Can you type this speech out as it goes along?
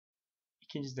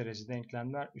İkinci derece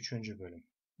denklemler 3. bölüm.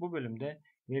 Bu bölümde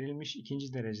verilmiş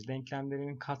ikinci derece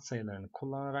denklemlerinin katsayılarını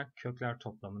kullanarak kökler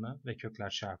toplamını ve kökler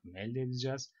çarpımını elde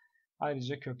edeceğiz.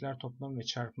 Ayrıca kökler toplamı ve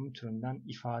çarpımı türünden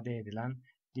ifade edilen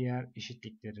diğer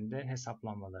eşitliklerin de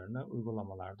hesaplanmalarını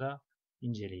uygulamalarda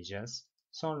inceleyeceğiz.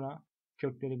 Sonra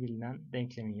kökleri bilinen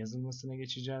denklemin yazılmasına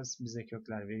geçeceğiz. Bize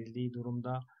kökler verildiği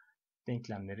durumda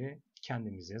denklemleri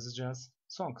kendimiz yazacağız.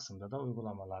 Son kısımda da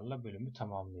uygulamalarla bölümü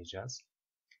tamamlayacağız.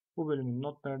 Bu bölümün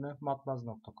notlarını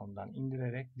matbaz.com'dan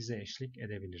indirerek bize eşlik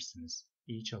edebilirsiniz.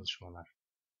 İyi çalışmalar.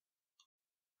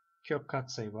 Kök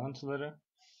katsayı bağıntıları.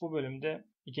 Bu bölümde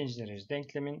ikinci derece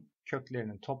denklemin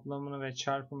köklerinin toplamını ve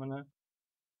çarpımını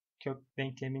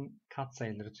denklemin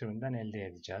katsayıları türünden elde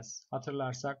edeceğiz.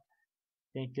 Hatırlarsak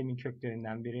denklemin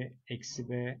köklerinden biri eksi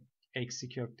b eksi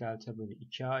kök delta bölü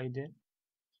 2a idi.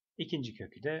 İkinci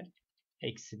kökü de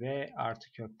eksi b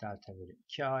artı kök delta bölü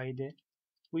 2a idi.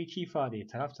 Bu iki ifadeyi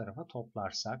taraf tarafa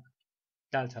toplarsak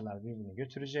deltalar birbirini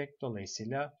götürecek.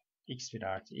 Dolayısıyla x1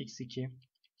 artı x2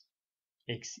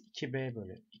 eksi 2b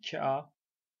bölü 2a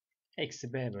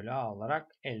eksi b bölü a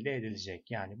olarak elde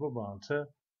edilecek. Yani bu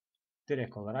bağıntı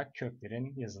direkt olarak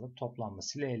köklerin yazılıp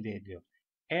toplanmasıyla elde ediliyor.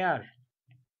 Eğer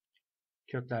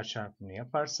kökler çarpımını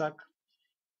yaparsak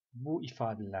bu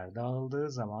ifadeler dağıldığı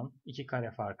zaman 2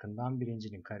 kare farkından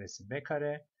birincinin karesi b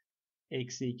kare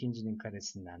eksi ikincinin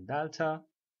karesinden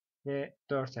delta ve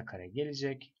 4'e kare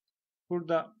gelecek.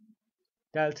 Burada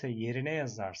delta'yı yerine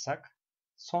yazarsak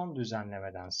son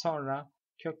düzenlemeden sonra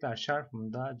kökler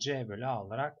çarpımında c bölü a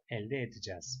olarak elde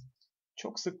edeceğiz.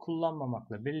 Çok sık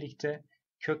kullanmamakla birlikte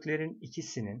köklerin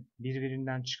ikisinin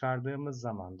birbirinden çıkardığımız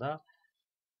zaman da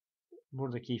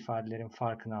buradaki ifadelerin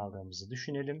farkını aldığımızı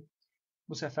düşünelim.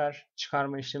 Bu sefer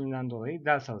çıkarma işleminden dolayı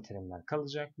deltalı terimler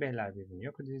kalacak. B'ler birbirini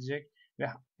yok edecek ve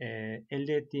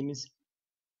elde ettiğimiz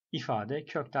ifade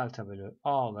kök delta bölü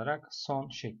a olarak son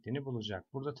şeklini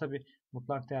bulacak. Burada tabi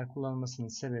mutlak değer kullanılmasının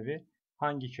sebebi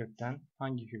hangi kökten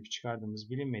hangi kökü çıkardığımız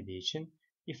bilinmediği için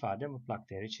ifade mutlak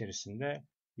değer içerisinde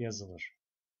yazılır.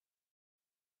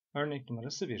 Örnek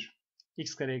numarası 1.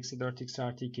 X kare eksi 4x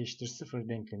artı 2 eşittir 0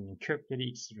 denkleminin kökleri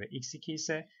x1 ve x2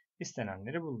 ise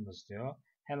istenenleri bulunuz diyor.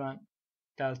 Hemen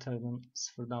delta'nın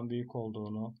sıfırdan büyük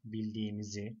olduğunu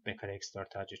bildiğimizi b kare eksi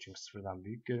 4 ac çünkü sıfırdan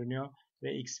büyük görünüyor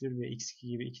ve x1 ve x2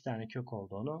 gibi iki tane kök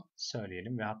olduğunu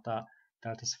söyleyelim ve hatta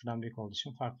delta sıfırdan büyük olduğu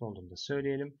için farklı olduğunu da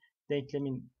söyleyelim.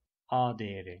 Denklemin a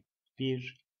değeri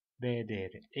 1, b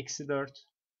değeri eksi 4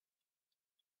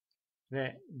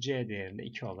 ve c değerini de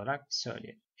 2 olarak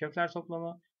söyleyelim. Kökler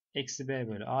toplamı eksi b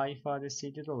bölü a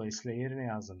ifadesiydi. Dolayısıyla yerine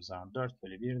yazdığımız zaman 4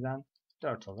 bölü 1'den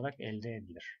 4 olarak elde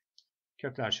edilir.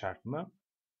 Kökler çarpımı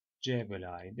c bölü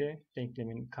a idi.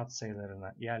 Denklemin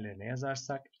katsayılarını yerlerine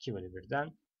yazarsak 2 bölü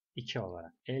 1'den 2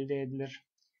 olarak elde edilir.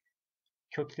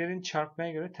 Köklerin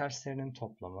çarpmaya göre terslerinin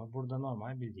toplamı. Burada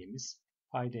normal bildiğimiz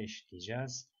payda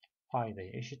eşitleyeceğiz.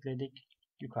 Paydayı eşitledik.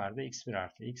 Yukarıda x1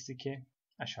 artı x2.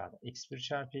 Aşağıda x1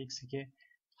 çarpı x2.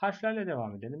 Harflerle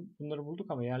devam edelim. Bunları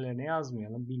bulduk ama yerlerine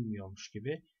yazmayalım. Bilmiyormuş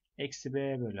gibi. Eksi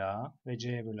b bölü a ve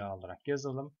c bölü a olarak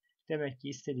yazalım. Demek ki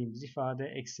istediğimiz ifade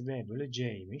eksi b bölü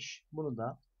c'ymiş. Bunu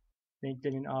da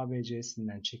denklemin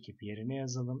ABC'sinden çekip yerine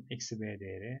yazalım. Eksi b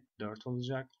değeri 4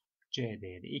 olacak. C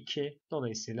değeri 2.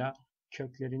 Dolayısıyla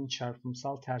köklerin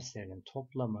çarpımsal terslerinin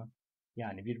toplamı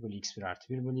yani 1 bölü x1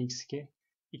 artı 1 bölü x2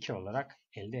 2 olarak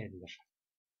elde edilir.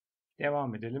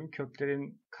 Devam edelim.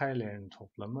 Köklerin karelerinin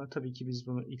toplamı. Tabii ki biz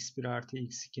bunu x1 artı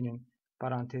x2'nin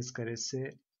parantez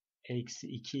karesi eksi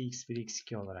 2 x1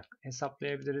 x2 olarak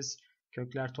hesaplayabiliriz.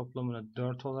 Kökler toplamını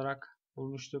 4 olarak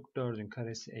bulmuştuk. 4'ün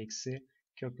karesi eksi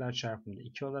kökler çarpımında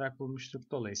 2 olarak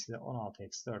bulmuştuk. Dolayısıyla 16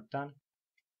 eksi 4'ten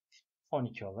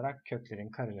 12 olarak köklerin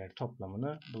kareleri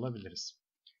toplamını bulabiliriz.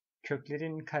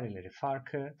 Köklerin kareleri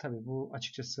farkı. Tabii bu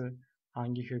açıkçası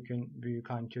hangi kökün büyük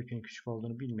hangi kökün küçük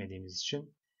olduğunu bilmediğimiz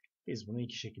için biz bunu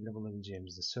iki şekilde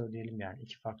bulabileceğimizi söyleyelim. Yani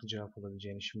iki farklı cevap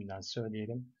olabileceğini şimdiden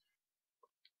söyleyelim.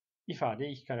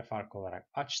 İfadeyi iki kare farkı olarak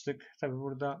açtık. Tabii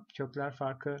burada kökler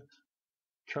farkı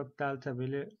kök delta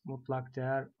bölü mutlak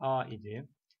değer a idi.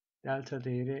 Delta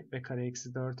değeri b kare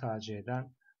eksi 4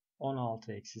 ac'den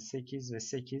 16 eksi 8 ve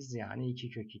 8 yani 2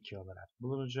 kök 2 olarak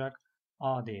bulunacak.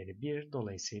 A değeri 1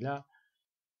 dolayısıyla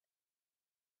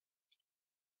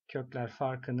kökler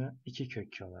farkını 2 kök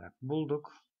 2 olarak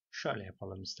bulduk. Şöyle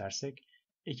yapalım istersek.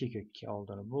 2 kök 2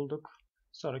 olduğunu bulduk.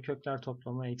 Sonra kökler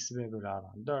toplamı eksi b bölü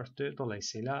a'dan 4'tü.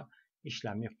 Dolayısıyla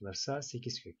işlem yapılırsa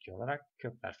 8 kök 2 olarak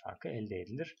kökler farkı elde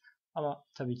edilir. Ama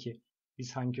tabii ki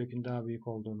biz hangi kökün daha büyük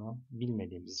olduğunu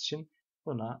bilmediğimiz için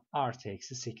buna artı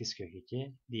eksi 8 kök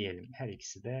 2 diyelim. Her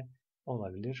ikisi de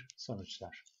olabilir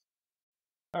sonuçlar.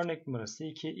 Örnek numarası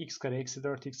 2. X kare eksi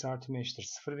 4x artı m eşittir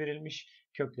 0 verilmiş.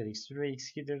 Kökler x1 ve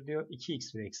x2'dir diyor.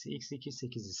 2x1 eksi x2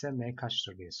 8 ise m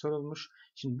kaçtır diye sorulmuş.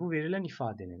 Şimdi bu verilen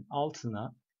ifadenin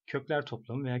altına kökler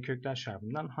toplamı veya kökler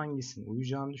çarpımından hangisinin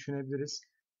uyacağını düşünebiliriz.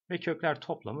 Ve kökler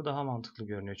toplamı daha mantıklı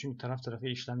görünüyor. Çünkü taraf tarafa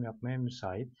işlem yapmaya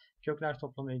müsait. Kökler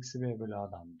toplamı eksi b bölü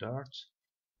a'dan 4.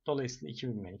 Dolayısıyla 2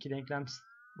 bölü 2 denklem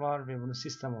var ve bunu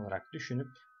sistem olarak düşünüp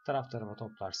taraf tarafa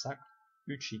toplarsak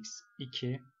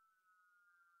 3x2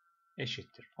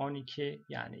 eşittir 12,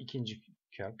 yani ikinci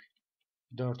kök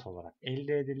 4 olarak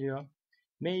elde ediliyor.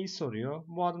 M'yi soruyor.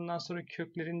 Bu adımdan sonra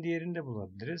köklerin diğerini de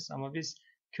bulabiliriz ama biz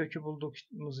kökü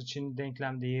bulduğumuz için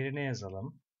denklemde yerine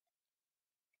yazalım.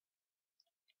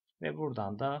 Ve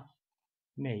buradan da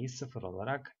M'yi 0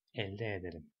 olarak elde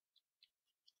edelim.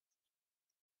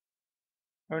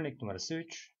 Örnek numarası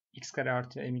 3. X kare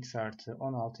artı mx artı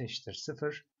 16 eşittir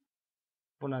 0.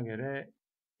 Buna göre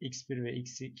x1 ve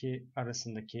x2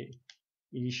 arasındaki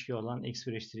ilişki olan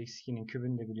x1 eşittir x2'nin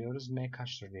kübünü de biliyoruz. M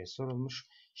kaçtır diye sorulmuş.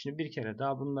 Şimdi bir kere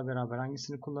daha bununla beraber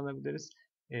hangisini kullanabiliriz?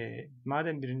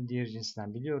 Madem birini diğer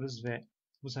cinsinden biliyoruz ve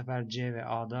bu sefer c ve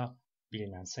a'da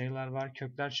bilinen sayılar var.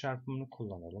 Kökler çarpımını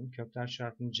kullanalım. Kökler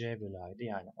çarpımı c bölü a'ydı,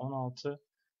 yani 16.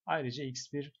 Ayrıca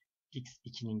x1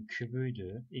 x2'nin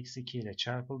kübüydü. x2 ile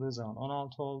çarpıldığı zaman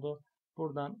 16 oldu.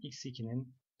 Buradan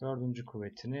x2'nin dördüncü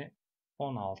kuvvetini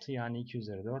 16, yani 2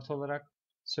 üzeri 4 olarak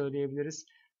söyleyebiliriz.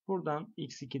 Buradan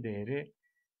x2 değeri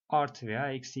artı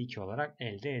veya eksi 2 olarak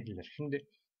elde edilir. Şimdi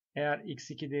eğer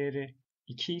x2 değeri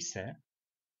 2 ise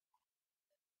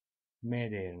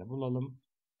m değerini bulalım.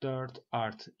 4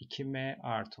 artı 2m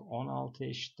artı 16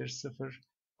 eşittir 0.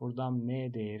 Buradan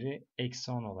m değeri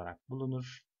eksi 10 olarak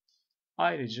bulunur.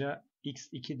 Ayrıca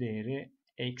x2 değeri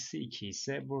eksi 2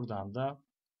 ise buradan da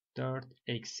 4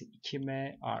 eksi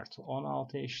 2m artı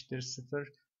 16 eşittir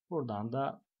 0. Buradan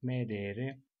da m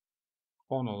değeri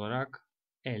 10 olarak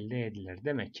elde edilir.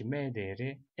 Demek ki m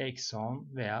değeri eksi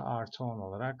 10 veya artı 10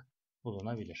 olarak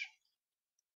bulunabilir.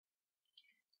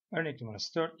 Örnek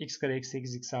numarası 4. X kare eksi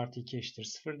 8x artı 2 eşittir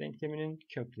 0 denkleminin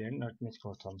köklerinin aritmetik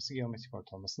ortalaması geometrik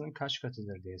ortalamasının kaç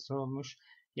katıdır diye sorulmuş.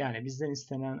 Yani bizden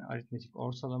istenen aritmetik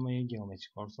ortalamayı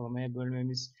geometrik ortalamaya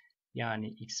bölmemiz, yani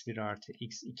x1 artı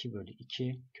x2 bölü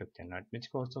 2 köklerin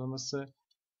aritmetik ortalaması,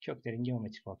 köklerin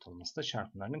geometrik ortalaması da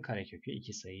çarpımlarının karekökü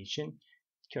 2 sayı için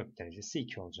kök derecesi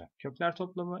 2 olacak. Kökler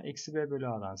toplamı eksi b bölü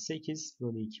a'dan 8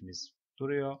 bölü 2'miz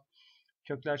duruyor.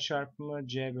 Kökler çarpımı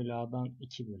c bölü a'dan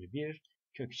 2 bölü 1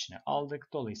 kök içine aldık.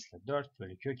 Dolayısıyla 4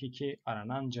 bölü kök 2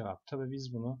 aranan cevap. Tabi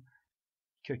biz bunu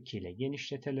kök 2 ile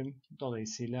genişletelim.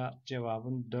 Dolayısıyla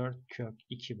cevabın 4 kök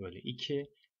 2 bölü 2,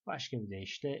 başka bir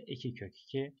deyişle 2 kök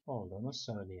 2 olduğunu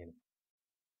söyleyelim.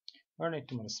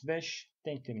 Örnek numarası 5.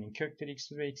 Denkleminin kökleri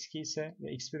x1 ve x2 ise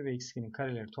ve x1 ve x2'nin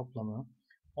kareleri toplamı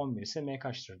 11 ise m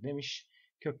kaçtır demiş.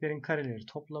 Köklerin kareleri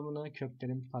toplamını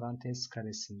köklerin parantez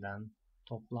karesinden,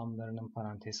 toplamlarının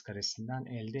parantez karesinden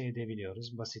elde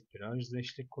edebiliyoruz. Basit bir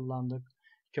özdeşlik kullandık.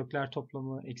 Kökler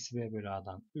toplamı eksi b bölü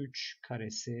a'dan 3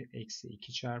 karesi eksi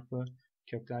 2 çarpı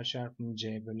kökler çarpımı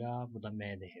c bölü a, bu da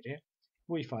m değeri.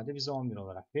 Bu ifade bize 11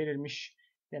 olarak verilmiş.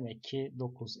 Demek ki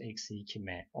 9 eksi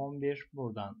 2m 11.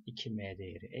 Buradan 2m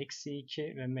değeri eksi 2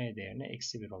 ve m değerini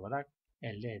eksi 1 olarak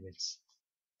elde ederiz.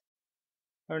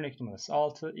 Örnek numarası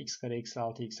 6. X kare eksi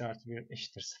 6x artı 1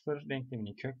 eşittir 0.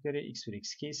 Denkleminin kökleri x1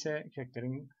 x2 ise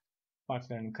köklerin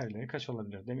farklarının kareleri kaç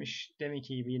olabilir demiş.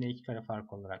 Deminki gibi yine iki kare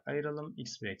fark olarak ayıralım.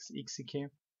 x1 eksi x2,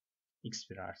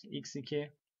 x1 artı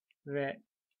x2 ve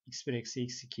x1 eksi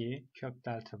x2'yi kök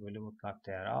delta bölü mutlak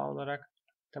değer a olarak.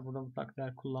 Tabi burada mutlak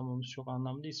değer kullanmamız çok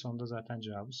anlamlı değil. Sonunda zaten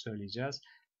cevabı söyleyeceğiz.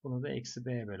 Bunu da eksi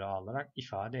b bölü a olarak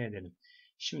ifade edelim.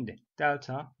 Şimdi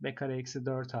delta b kare eksi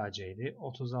 4ac idi.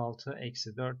 36 eksi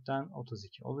 4'ten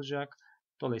 32 olacak.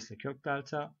 Dolayısıyla kök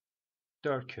delta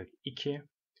 4 kök 2,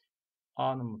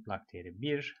 a'nın mutlak değeri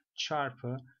 1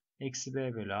 çarpı eksi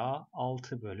b bölü a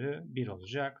 6 bölü 1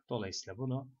 olacak. Dolayısıyla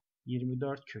bunu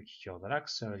 24 kök 2 olarak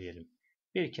söyleyelim.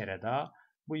 Bir kere daha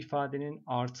bu ifadenin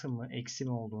artı mı eksi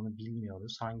mi olduğunu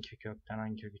bilmiyoruz. Hangi kökten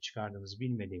hangi kökü çıkardığımızı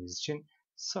bilmediğimiz için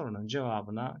sorunun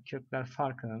cevabına kökler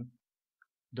farkının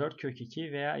 4 kök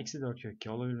 2 veya eksi 4 kök 2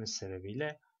 olabilmesi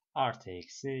sebebiyle artı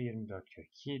eksi 24 kök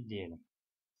 2 diyelim.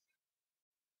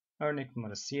 Örnek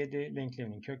numarası 7.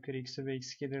 Denkleminin kökleri x1 ve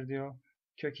x2'dir diyor.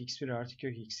 Kök x1 artı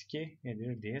kök x2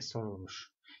 nedir diye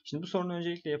sorulmuş. Şimdi bu sorunun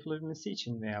öncelikle yapılabilmesi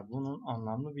için veya bunun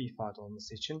anlamlı bir ifade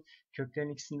olması için köklerin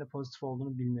ikisinin de pozitif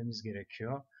olduğunu bilmemiz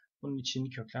gerekiyor. Bunun için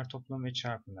kökler toplamı ve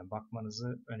çarpımına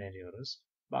bakmanızı öneriyoruz.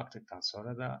 Baktıktan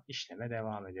sonra da işleme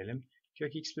devam edelim.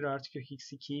 Kök x1 artı kök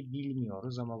x2'yi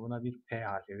bilmiyoruz ama buna bir p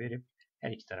harfi verip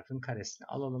her iki tarafın karesini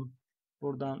alalım.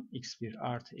 Buradan x1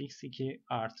 artı x2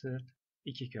 artı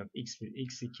 2 kök x1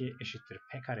 x2 eşittir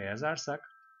p kare yazarsak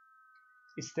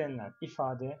istenilen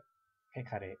ifade p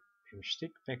kare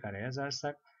demiştik. P kare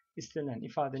yazarsak istenilen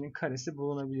ifadenin karesi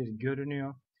bulunabilir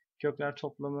görünüyor. Kökler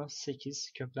toplamı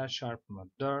 8, kökler çarpımı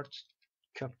 4,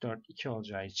 kök 4 2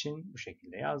 olacağı için bu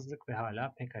şekilde yazdık ve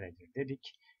hala p karedir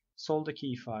dedik. Soldaki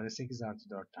ifade 8 artı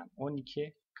 4'ten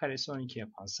 12, karesi 12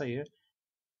 yapan sayı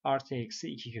artı eksi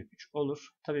 2 kök 3 olur.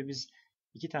 Tabi biz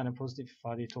iki tane pozitif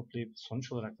ifadeyi toplayıp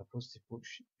sonuç olarak da pozitif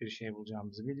bir şey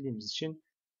bulacağımızı bildiğimiz için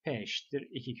p eşittir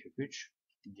 2 kök 3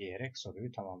 diyerek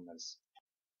soruyu tamamlarız.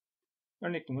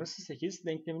 Örnek numarası 8.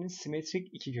 Denkleminin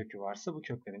simetrik iki kökü varsa bu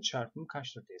köklerin çarpımı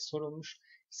kaçtır diye sorulmuş.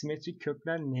 Simetrik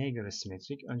kökler neye göre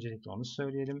simetrik? Öncelikle onu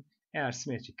söyleyelim. Eğer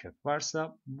simetrik kök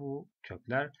varsa bu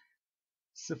kökler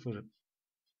 0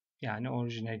 yani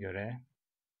orijine göre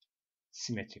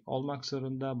simetrik olmak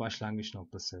zorunda. Başlangıç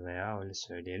noktası veya öyle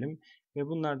söyleyelim. Ve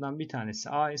bunlardan bir tanesi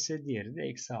a ise diğeri de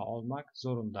eksi a olmak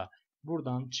zorunda.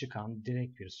 Buradan çıkan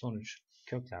direkt bir sonuç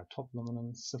kökler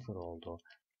toplamının 0 olduğu.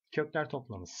 Kökler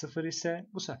toplamı 0 ise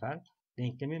bu sefer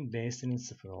denklemin b'sinin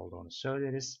 0 olduğunu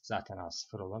söyleriz. Zaten a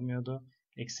 0 olamıyordu.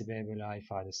 Eksi b bölü a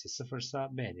ifadesi 0 ise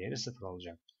b değeri 0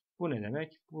 olacak. Bu ne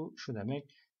demek? Bu şu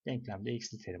demek. Denklemde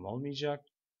x'li terim olmayacak.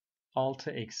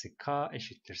 6 eksi k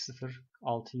eşittir 0.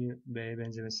 6'yı b'ye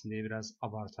benzemesin diye biraz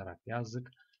abartarak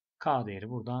yazdık. K değeri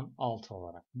buradan 6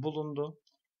 olarak bulundu.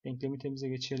 Denklemi temize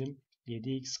geçelim.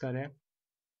 7x kare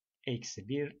eksi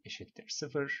 1 eşittir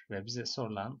 0 ve bize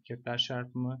sorulan kökler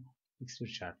çarpımı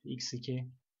x1 çarpı x2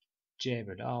 c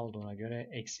bölü a olduğuna göre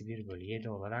eksi 1 bölü 7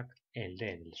 olarak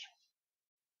elde edilir.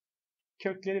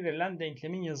 Kökleri verilen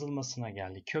denklemin yazılmasına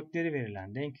geldi. Kökleri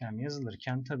verilen denklem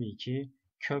yazılırken tabii ki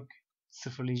kök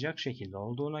sıfırlayacak şekilde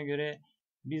olduğuna göre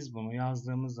biz bunu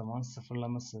yazdığımız zaman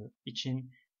sıfırlaması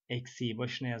için eksiği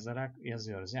başına yazarak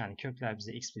yazıyoruz. Yani kökler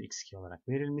bize x1 x2 olarak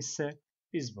verilmişse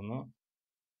biz bunu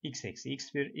x eksi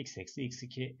x1, x eksi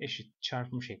x2 eşit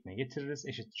çarpım şekline getiririz.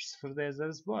 Eşittir 0'da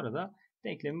yazarız. Bu arada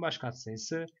denklemin baş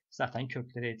katsayısı zaten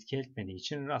kökleri etki etmediği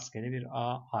için rastgele bir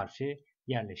a harfi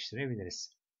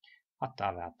yerleştirebiliriz.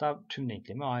 Hatta ve hatta tüm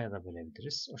denklemi a'ya da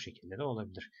bölebiliriz. O şekilde de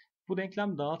olabilir. Bu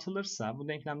denklem dağıtılırsa bu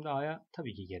denklemde a'ya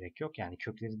tabii ki gerek yok. Yani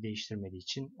kökleri değiştirmediği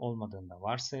için olmadığını da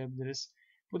varsayabiliriz.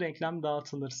 Bu denklem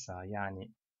dağıtılırsa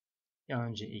yani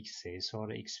önce x'i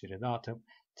sonra x1'i dağıtıp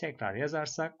tekrar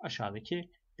yazarsak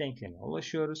aşağıdaki denkleme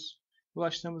ulaşıyoruz.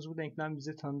 Ulaştığımız bu denklem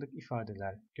bize tanıdık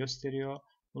ifadeler gösteriyor.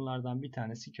 Bunlardan bir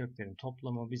tanesi köklerin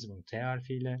toplamı. Biz bunu t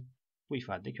harfiyle, bu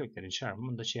ifadede köklerin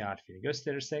çarpımını da ç harfiyle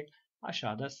gösterirsek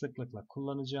aşağıda sıklıkla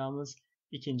kullanacağımız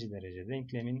ikinci derece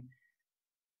denklemin,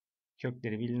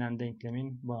 kökleri bilinen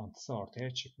denklemin bağıntısı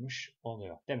ortaya çıkmış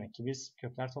oluyor. Demek ki biz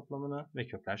kökler toplamını ve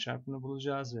kökler çarpımını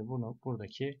bulacağız ve bunu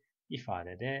buradaki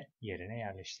ifadede yerine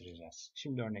yerleştireceğiz.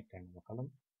 Şimdi örneklerine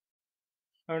bakalım.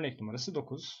 Örnek numarası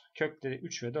 9. Kökleri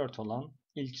 3 ve 4 olan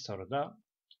ilk soruda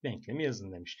denklemi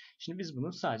yazın demiş. Şimdi biz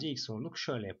bunu sadece ilk soruluk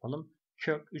şöyle yapalım.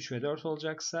 Kök 3 ve 4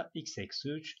 olacaksa x eksi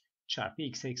 3 çarpı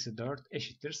x eksi 4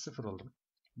 eşittir 0 olur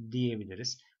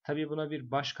diyebiliriz. Tabii buna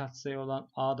bir baş katsayı olan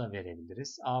a da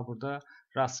verebiliriz. A burada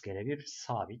rastgele bir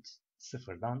sabit,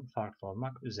 sıfırdan farklı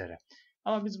olmak üzere.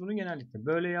 Ama biz bunu genellikle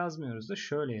böyle yazmıyoruz da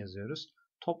şöyle yazıyoruz.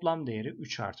 Toplam değeri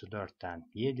 3 artı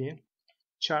 4'ten 7,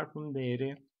 çarpım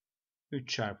değeri 3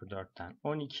 çarpı 4'ten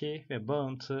 12 ve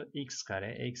bağıntı x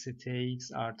kare eksi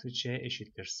tx artı ç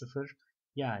eşittir 0.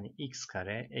 Yani x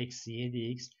kare eksi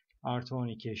 7x artı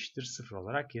 12 eşittir 0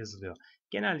 olarak yazılıyor.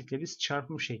 Genellikle biz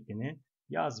çarpım şeklini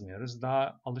yazmıyoruz.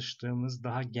 Daha alıştığımız,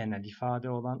 daha genel ifade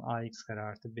olan ax kare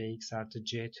artı bx artı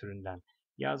c türünden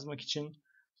yazmak için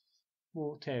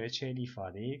bu t ve ç'li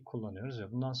ifadeyi kullanıyoruz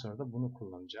ve bundan sonra da bunu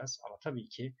kullanacağız. Ama tabii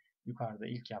ki yukarıda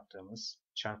ilk yaptığımız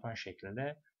çarpan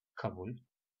şeklinde kabul.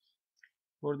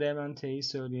 Burada hemen t'yi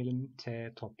söyleyelim.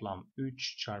 T toplam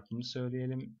 3 çarpımı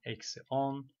söyleyelim. Eksi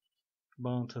 10.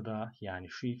 Bağıntıda yani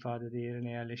şu ifadede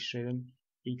yerine yerleştirelim.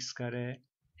 X kare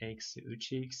eksi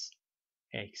 3x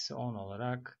eksi 10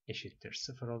 olarak eşittir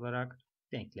 0 olarak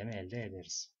denklemi elde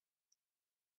ederiz.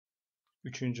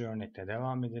 Üçüncü örnekle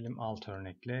devam edelim. Alt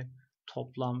örnekle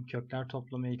toplam kökler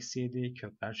toplamı eksi 7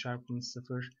 kökler çarpımı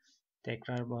 0.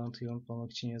 Tekrar bağıntıyı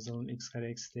unutmamak için yazalım. X kare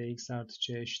eksi t x artı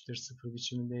c eşittir 0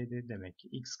 biçimindeydi. Demek ki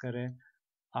x kare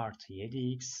artı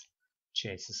 7x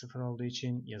c'si 0 olduğu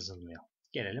için yazılmıyor.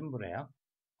 Gelelim buraya.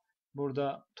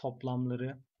 Burada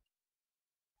toplamları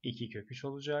 2 kök 3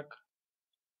 olacak.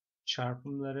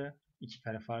 Çarpımları 2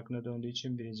 kare farkına döndüğü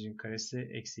için birincinin karesi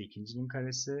eksi ikincinin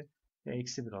karesi ve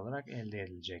eksi 1 olarak elde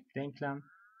edilecek denklem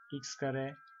x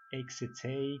kare eksi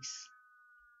tx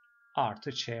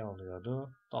artı ç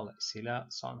oluyordu. Dolayısıyla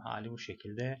son hali bu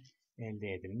şekilde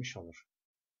elde edilmiş olur.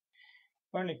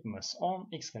 Örnek numarası 10.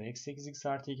 X kare eksi 8x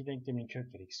artı 2 denkleminin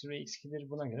kökleri x1 ve x2'dir.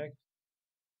 Buna göre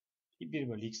 1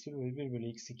 bölü x1 ve 1 bölü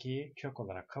x2'yi kök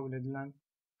olarak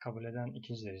kabul eden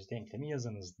ikinci derece denklemi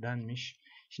yazınız denmiş.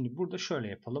 Şimdi burada şöyle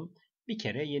yapalım. Bir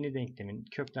kere yeni denklemin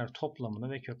kökler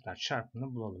toplamını ve kökler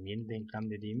çarpımını bulalım. Yeni denklem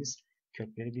dediğimiz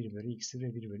kökleri 1 bölü x1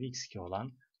 ve 1 bölü x2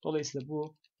 olan. Dolayısıyla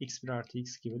bu x1 artı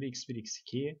x2 bölü x1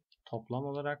 x2'yi toplam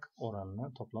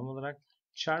olarak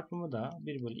çarpımı da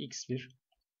 1 bölü x1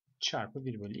 çarpı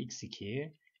 1 bölü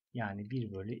x2'yi yani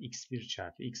 1 bölü x1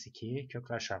 çarpı x2'yi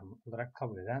kökler çarpımı olarak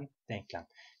kabul eden denklem.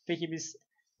 Peki biz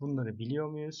bunları biliyor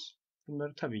muyuz?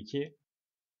 Bunları tabii ki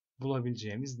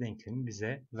bulabileceğimiz denklemi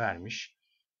bize vermiş.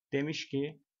 Demiş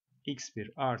ki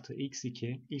x1 artı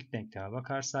x2 ilk denkleme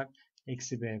bakarsak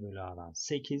eksi b bölü a'dan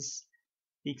 8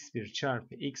 x1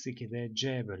 çarpı x2 de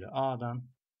c bölü a'dan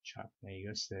çarpmayı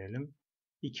gösterelim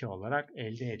 2 olarak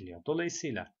elde ediliyor.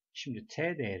 Dolayısıyla şimdi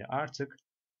t değeri artık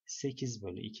 8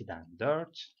 bölü 2'den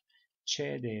 4, ç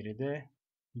değeri de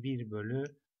 1 bölü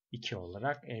 2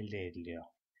 olarak elde ediliyor.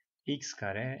 X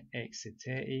kare eksi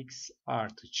tx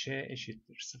artı ç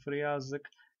eşittir 0 yazdık.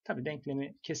 Tabi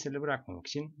denklemi kesirli bırakmamak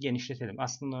için genişletelim.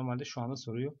 Aslında normalde şu anda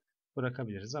soruyu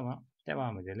bırakabiliriz ama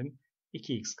devam edelim.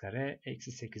 2x kare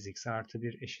eksi 8x artı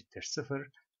 1 eşittir 0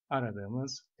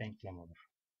 aradığımız denklem olur.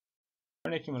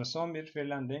 Örnek numarası 11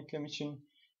 verilen denklem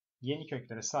için yeni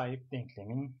köklere sahip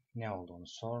denklemin ne olduğunu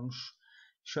sormuş.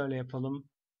 Şöyle yapalım.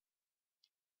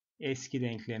 Eski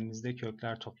denklemimizde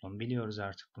kökler toplamı biliyoruz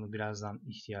artık. Bunu birazdan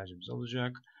ihtiyacımız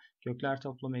olacak. Kökler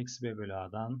toplamı eksi b bölü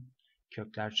a'dan,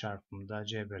 kökler çarpımı da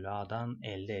c bölü a'dan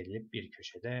elde edilip bir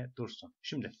köşede dursun.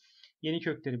 Şimdi yeni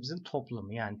köklerimizin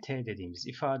toplamı yani t dediğimiz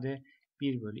ifade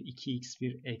 1 bölü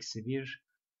 2x1 eksi 1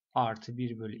 artı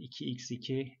 1 bölü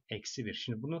 2x2 eksi 1.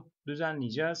 Şimdi bunu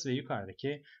düzenleyeceğiz ve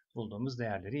yukarıdaki bulduğumuz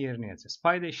değerleri yerine yazacağız.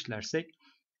 Payda eşitlersek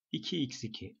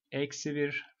 2x2 eksi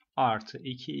 1 artı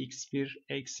 2x1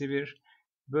 eksi 1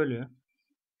 bölü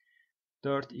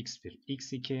 4x1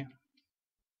 x2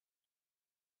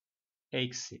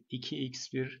 eksi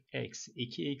 2x1 eksi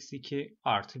 2x2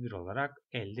 artı 1 olarak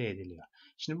elde ediliyor.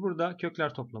 Şimdi burada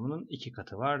kökler toplamının 2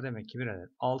 katı var. Demek ki bir adet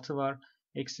 6 var.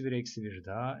 Eksi 1 eksi 1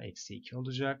 daha eksi 2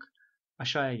 olacak.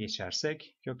 Aşağıya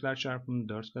geçersek kökler çarpımının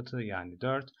 4 katı yani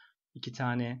 4. 2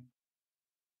 tane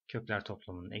kökler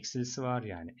toplamının eksilisi var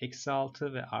yani eksi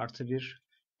 6 ve artı 1.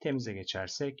 Temize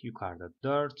geçersek yukarıda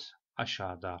 4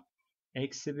 aşağıda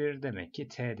eksi 1 demek ki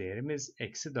t değerimiz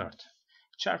eksi 4.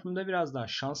 Çarpımda biraz daha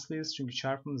şanslıyız çünkü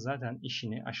çarpım zaten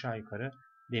işini aşağı yukarı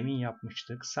demin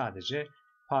yapmıştık. Sadece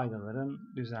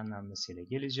paydaların düzenlenmesiyle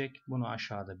gelecek. Bunu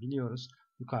aşağıda biliyoruz.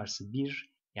 Yukarısı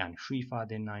 1 yani şu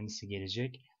ifadenin aynısı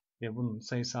gelecek ve bunun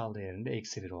sayısal değerinde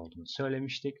eksi 1 olduğunu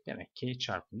söylemiştik. Demek ki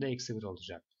çarpımda eksi 1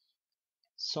 olacak.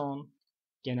 Son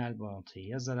genel bağıntıyı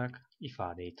yazarak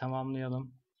ifadeyi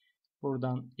tamamlayalım.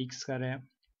 Buradan x kare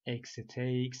eksi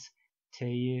tx,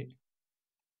 t'yi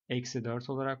eksi 4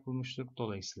 olarak bulmuştuk.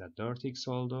 Dolayısıyla 4x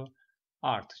oldu.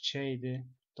 Artı ç'ydi.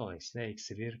 Dolayısıyla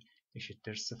eksi 1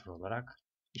 eşittir 0 olarak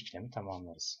işlemi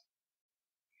tamamlarız.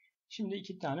 Şimdi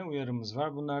iki tane uyarımız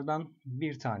var. Bunlardan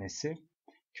bir tanesi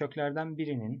köklerden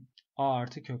birinin a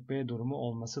artı kök b durumu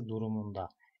olması durumunda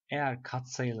eğer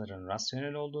katsayıların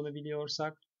rasyonel olduğunu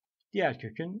biliyorsak diğer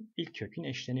kökün ilk kökün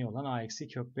eşleniği olan a eksi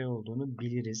kök b olduğunu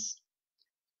biliriz.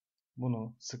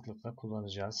 Bunu sıklıkla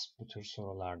kullanacağız bu tür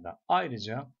sorularda.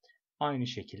 Ayrıca aynı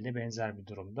şekilde benzer bir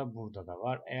durumda burada da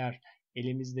var. Eğer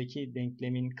elimizdeki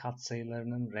denklemin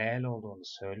katsayılarının reel olduğunu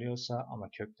söylüyorsa ama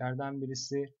köklerden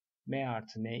birisi m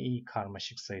artı ni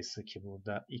karmaşık sayısı ki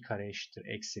burada i kare eşittir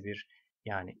eksi 1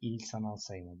 yani il sanal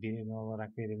sayımı birimi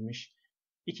olarak verilmiş.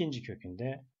 İkinci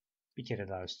kökünde bir kere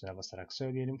daha üstüne basarak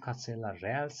söyleyelim. Katsayılar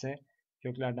reelse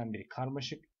köklerden biri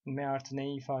karmaşık m artı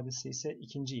ni ifadesi ise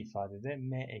ikinci ifadede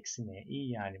m eksi ni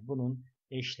yani bunun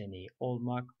eşleniği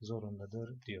olmak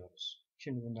zorundadır diyoruz.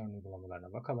 Şimdi bunların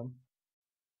uygulamalarına bakalım.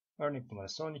 Örnek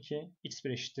numarası 12.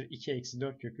 x1 eşittir 2 eksi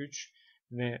 4 kök 3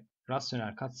 ve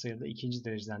rasyonel katsayıda ikinci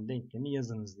dereceden denklemi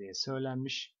yazınız diye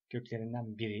söylenmiş.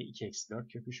 Köklerinden biri 2 eksi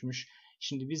 4 kök 3'müş.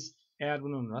 Şimdi biz eğer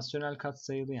bunun rasyonel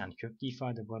katsayılı yani köklü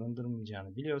ifade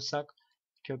barındırmayacağını biliyorsak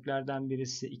köklerden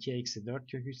birisi 2 eksi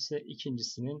 4 kök 3 ise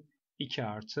ikincisinin 2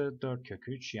 artı 4 kök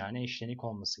 3 yani eşlenik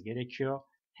olması gerekiyor.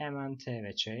 Hemen t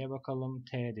ve ç'ye bakalım.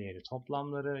 T değeri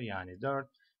toplamları yani 4.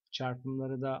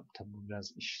 Çarpımları da tabi bu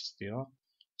biraz iş istiyor.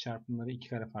 Çarpımları iki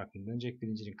kare farkında dönecek.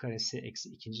 Birincinin karesi eksi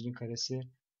ikincinin karesi.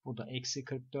 Bu da eksi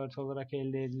 44 olarak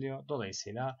elde ediliyor.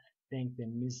 Dolayısıyla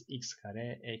denklemimiz x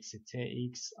kare eksi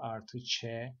tx artı ç.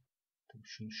 Tabii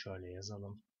şunu şöyle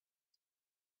yazalım.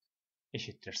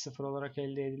 Eşittir 0 olarak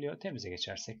elde ediliyor. Temize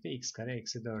geçersek de x kare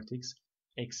eksi 4x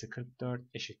eksi 44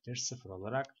 eşittir 0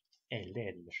 olarak elde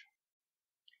edilir.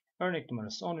 Örnek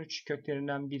numarası 13.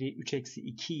 Köklerinden biri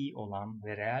 3-2i olan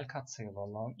ve reel katsayılı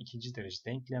olan ikinci derece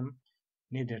denklem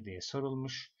nedir diye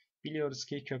sorulmuş. Biliyoruz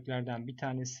ki köklerden bir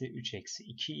tanesi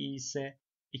 3-2i ise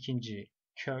ikinci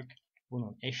kök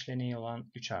bunun eşleniği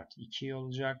olan 3 artı 2i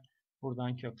olacak.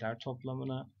 Buradan kökler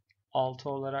toplamını 6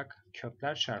 olarak,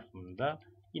 kökler çarpımını da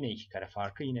yine 2 kare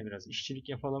farkı, yine biraz işçilik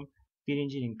yapalım.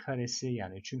 Birincinin karesi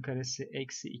yani 3'ün karesi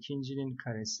eksi ikincinin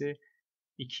karesi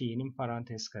 2i'nin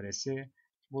parantez karesi.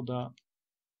 Bu da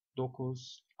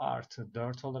 9 artı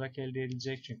 4 olarak elde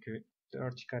edilecek. Çünkü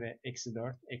 4 kare eksi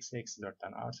 4 eksi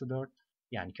 4'ten artı 4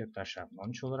 yani kökler çarpımı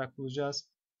 13 olarak bulacağız.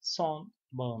 Son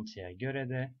bağıntıya göre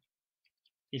de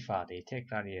ifadeyi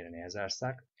tekrar yerine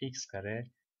yazarsak x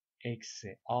kare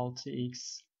eksi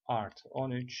 6x artı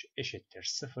 13 eşittir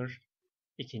 0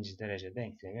 ikinci derece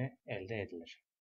denklemi elde edilir.